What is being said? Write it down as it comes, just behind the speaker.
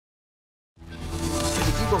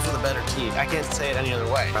Bengals were the better team. I can't say it any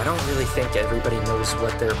other way. I don't really think everybody knows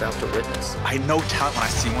what they're about to witness. I know talent when I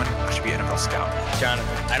see one. I should be an NFL scout.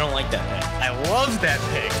 Jonathan, I don't like that pick. I love that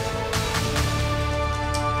pick.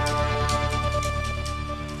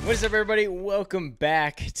 What is up, everybody? Welcome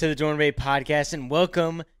back to the Dorn Bay Podcast, and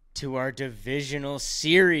welcome to our Divisional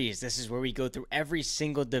Series. This is where we go through every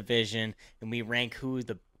single division, and we rank who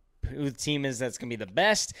the team is that's going to be the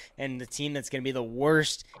best and the team that's going to be the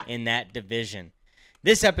worst in that division.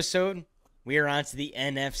 This episode, we are on to the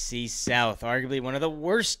NFC South, arguably one of the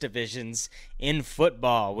worst divisions in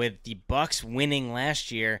football, with the Bucs winning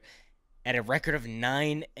last year at a record of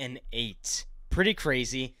 9-8. Pretty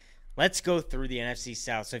crazy. Let's go through the NFC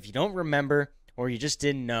South. So if you don't remember or you just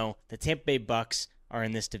didn't know, the Tampa Bay Bucs are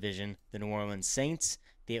in this division, the New Orleans Saints,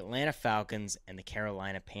 the Atlanta Falcons, and the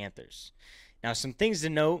Carolina Panthers. Now, some things to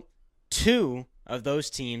note. Two of those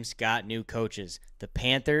teams got new coaches. The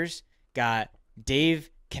Panthers got Dave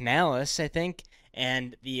Canales, I think,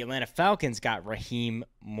 and the Atlanta Falcons got Raheem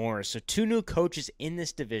Morris. So two new coaches in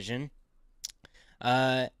this division.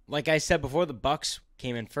 Like I said before, the Bucs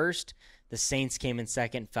came in first, the Saints came in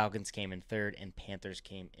second, Falcons came in third, and Panthers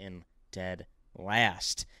came in dead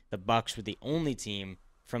last. The Bucs were the only team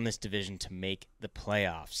from this division to make the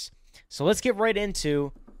playoffs. So let's get right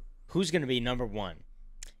into who's going to be number one.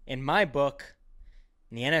 In my book,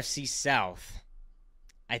 in the NFC South,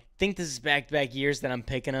 I think this is back-to-back years that I'm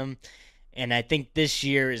picking them, and I think this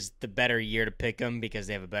year is the better year to pick them because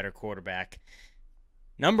they have a better quarterback.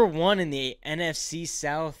 Number one in the NFC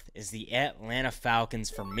South is the Atlanta Falcons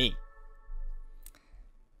for me.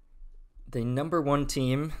 The number one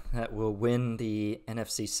team that will win the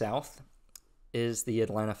NFC South is the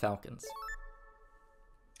Atlanta Falcons.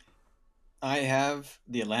 I have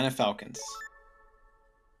the Atlanta Falcons.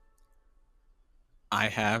 I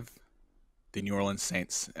have the New Orleans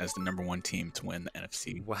Saints as the number one team to win the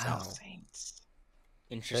NFC South. Saints.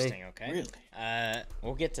 Interesting, okay. Really?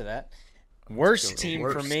 We'll get to that. Worst go team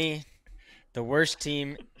worst. for me. The worst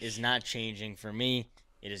team is not changing for me.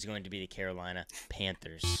 It is going to be the Carolina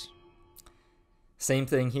Panthers. Same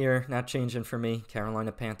thing here, not changing for me.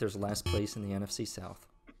 Carolina Panthers last place in the NFC South.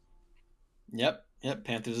 Yep,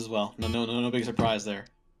 Panthers as well. No big surprise there.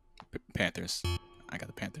 Panthers. I got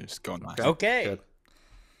the Panthers going last. Okay. Good.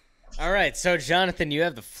 All right, so Jonathan, you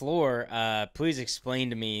have the floor. Please explain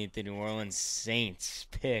to me the New Orleans Saints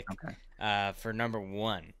pick for number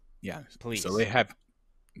one. Yeah, please. So they've had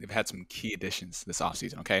some key additions this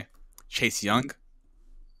offseason, okay? Chase Young,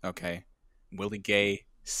 okay. Willie Gay,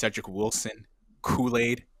 Cedric Wilson,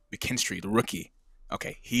 Kool-Aid, McKinstry, the rookie.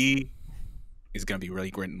 Okay, he is going to be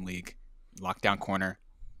really great in the league. Lockdown corner,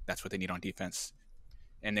 that's what they need on defense.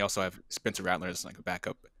 And they also have Spencer Rattler as like a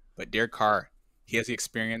backup. But Derek Carr, he has the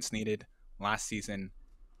experience needed. Last season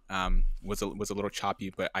was a little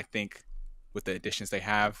choppy, but I think with the additions they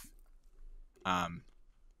have,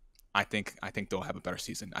 I think they'll have a better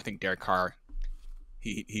season. I think Derek Carr,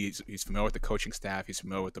 he's familiar with the coaching staff. He's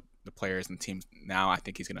familiar with the players and the teams. Now I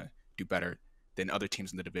think he's going to do better than other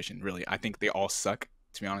teams in the division, really. I think they all suck,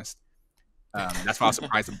 to be honest. That's why I was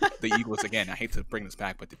surprised the Eagles, again, I hate to bring this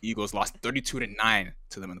back, but the Eagles lost 32-9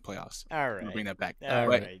 to them in the playoffs. All right. We'll bring that back. All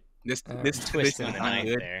but right. This Twist division in is the not ninth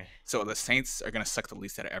good. there. So the Saints are going to suck the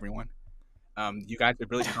least out of everyone. You guys are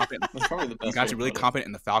really confident. That's probably the best. You guys way are to really put it. confident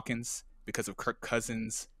in the Falcons because of Kirk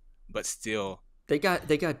Cousins, but still. They got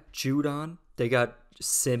Judon. They got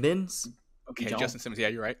Simmons. Okay, Bijan. Justin Simmons. Yeah,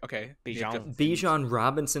 you're right. Okay. Bijan. Bijan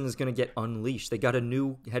Robinson is going to get unleashed. They got a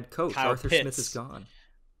new head coach. Kyle Arthur Pitts. Smith is gone.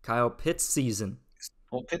 Kyle Pitts season.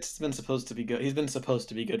 Well, Pitt's been supposed to be good. He's been supposed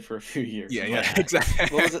to be good for a few years. Yeah, exactly.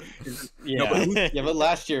 What was it? Yeah, No, but but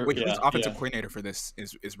last year. Wait, yeah, who's the offensive yeah. coordinator for this?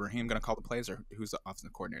 Is Raheem going to call the plays, or who's the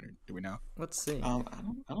offensive coordinator? Do we know? Let's see. I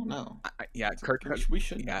don't know. Kirk. We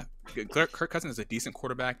should. Yeah, Kirk Cousins is a decent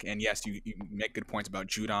quarterback, and yes, you make good points about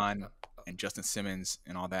Judon and Justin Simmons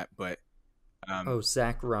and all that, but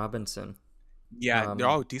Zach Robinson. yeah, they're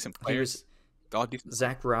all decent players. They're all decent.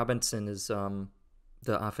 Zach Robinson is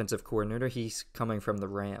the offensive coordinator. He's coming from the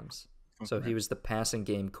Rams. So he was the passing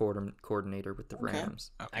game coordinator with the Rams.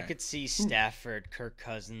 Okay. I could see Stafford, Kirk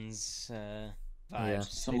Cousins vibes. Yeah.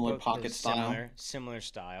 Similar pocket style. Similar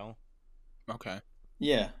style. Okay.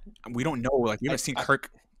 Yeah. We don't know. Like we haven't seen Kirk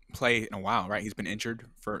play in a while, right? He's been injured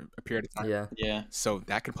for a period of time. Yeah, Yeah. So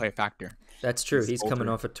that could play a factor. that's true. He's He's coming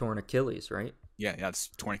older. off a torn Achilles, right? Yeah, it's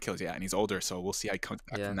torn Achilles. Yeah, and he's older, so we'll see how he comes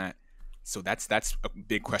back Yeah. from that. So that's a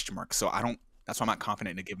big question mark. So that's why I'm not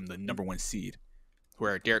confident to give him the number one seed.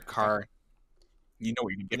 Where Derek Carr, you know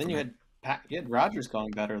what you can get. And then from you had Rodgers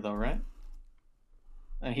going better though, right?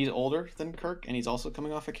 And he's older than Kirk, and he's also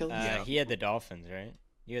coming off Achilles. He had the Dolphins, right?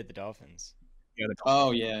 You had the Dolphins. Yeah, the Dolphins.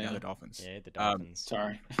 Oh yeah, The Dolphins. Yeah, the Dolphins.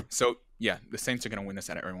 Sorry. So yeah, the Saints are gonna win this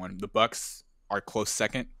out of everyone. The Bucs are close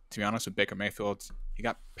second, to be honest, with Baker Mayfield. He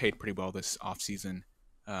got paid pretty well this offseason.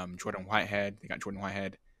 Jordan Whitehead, they got Jordan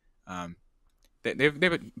Whitehead.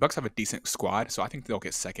 Bucs have a decent squad, so I think they'll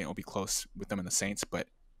get second. It'll be close with them and the Saints, but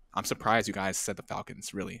I'm surprised you guys said the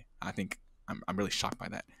Falcons. Really, I think I'm really shocked by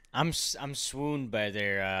that. I'm swooned by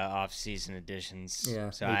their off-season additions. Yeah,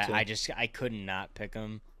 so me too. I could not pick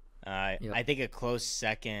them. Yep. I think a close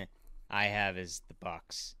second I have is the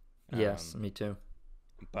Bucs. Yes, me too.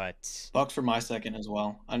 But Bucs for my second as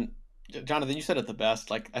well. And Jonathan, you said it the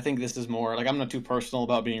best. Like, I think this is more like, I'm not too personal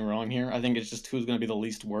about being wrong here. I think it's just who's going to be the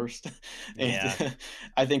least worst. Yeah. And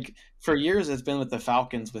I think for years it's been with the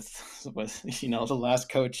Falcons with the last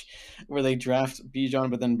coach where they draft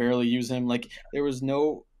Bijan but then barely use him. Like, there was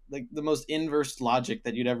no like the most inverse logic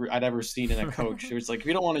that I'd ever seen in a coach. It was like,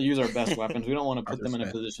 we don't want to use our best weapons. We don't want to put them in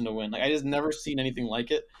a position to win. Like, I just never seen anything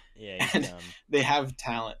like it. yeah, he's And dumb. they have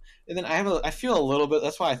talent. And then I feel a little bit,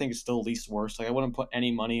 that's why I think it's still least worst. Like, I wouldn't put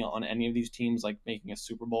any money on any of these teams like making a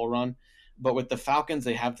Super Bowl run. But with the Falcons,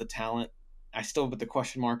 they have the talent. I still put the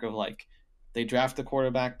question mark of like, they draft the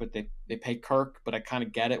quarterback, but they pay Kirk, but I kind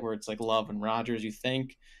of get it where it's like Love and Rodgers, you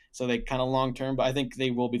think. So they kind of long term, but I think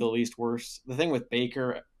they will be the least worst. The thing with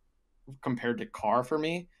Baker compared to Carr for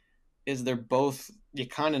me is they're both, you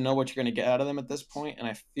kind of know what you're going to get out of them at this point, and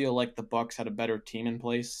I feel like the Bucs had a better team in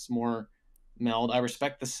place, more meld. I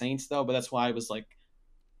respect the Saints though, but that's why I was like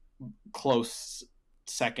close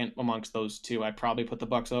second amongst those two. I probably put the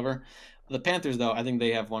Bucs over. The Panthers though, I think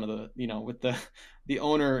they have one of the, with the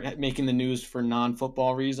owner making the news for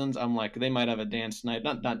non-football reasons, I'm like, they might have a Dan Snyder,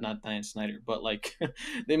 not Dan Snyder, but like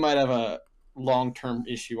they might have a long-term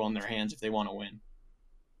issue on their hands if they want to win.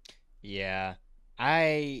 Yeah,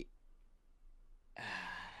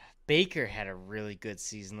 Baker had a really good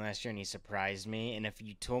season last year, and he surprised me. And if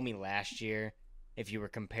you told me last year, if you were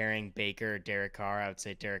comparing Baker or Derek Carr, I would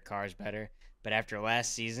say Derek Carr is better. But after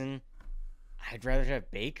last season, I'd rather have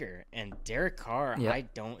Baker. And Derek Carr, Yep. I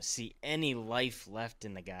don't see any life left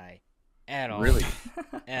in the guy at all. Really?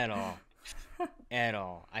 At all. At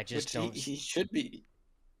all. I just Which don't. he should be.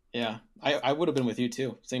 Yeah, I would have been with you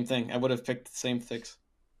too. Same thing. I would have picked the same fix.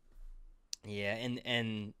 Yeah,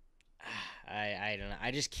 and I don't know. I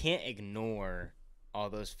just can't ignore all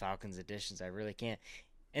those Falcons additions. I really can't.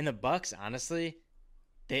 And the Bucs, honestly,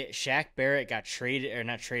 Shaq Barrett got traded, or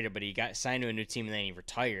not traded, but he got signed to a new team and then he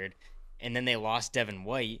retired. And then they lost Devin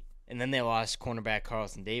White, and then they lost cornerback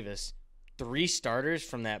Carlton Davis. 3 starters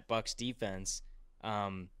from that Bucs defense,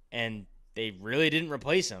 and they really didn't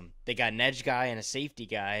replace him. They got an edge guy and a safety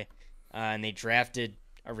guy, and they drafted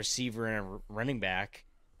a receiver and a running back.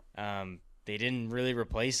 They didn't really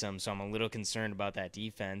replace him, so I'm a little concerned about that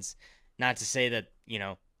defense. Not to say that,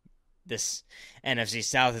 this NFC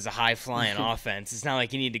South is a high-flying offense. It's not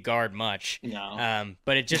like you need to guard much. No.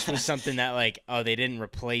 But it just was something that, like, they didn't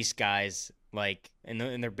replace guys, like, and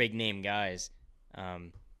they're big-name guys.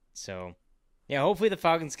 So, yeah, hopefully the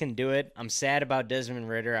Falcons can do it. I'm sad about Desmond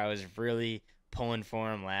Ridder. I was really pulling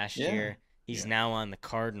for him last year. He's now on the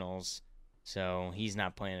Cardinals, so he's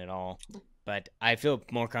not playing at all. But I feel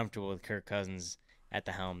more comfortable with Kirk Cousins at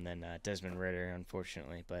the helm than Desmond Ridder,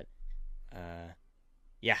 unfortunately. But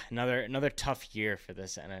yeah, another tough year for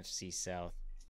this NFC South.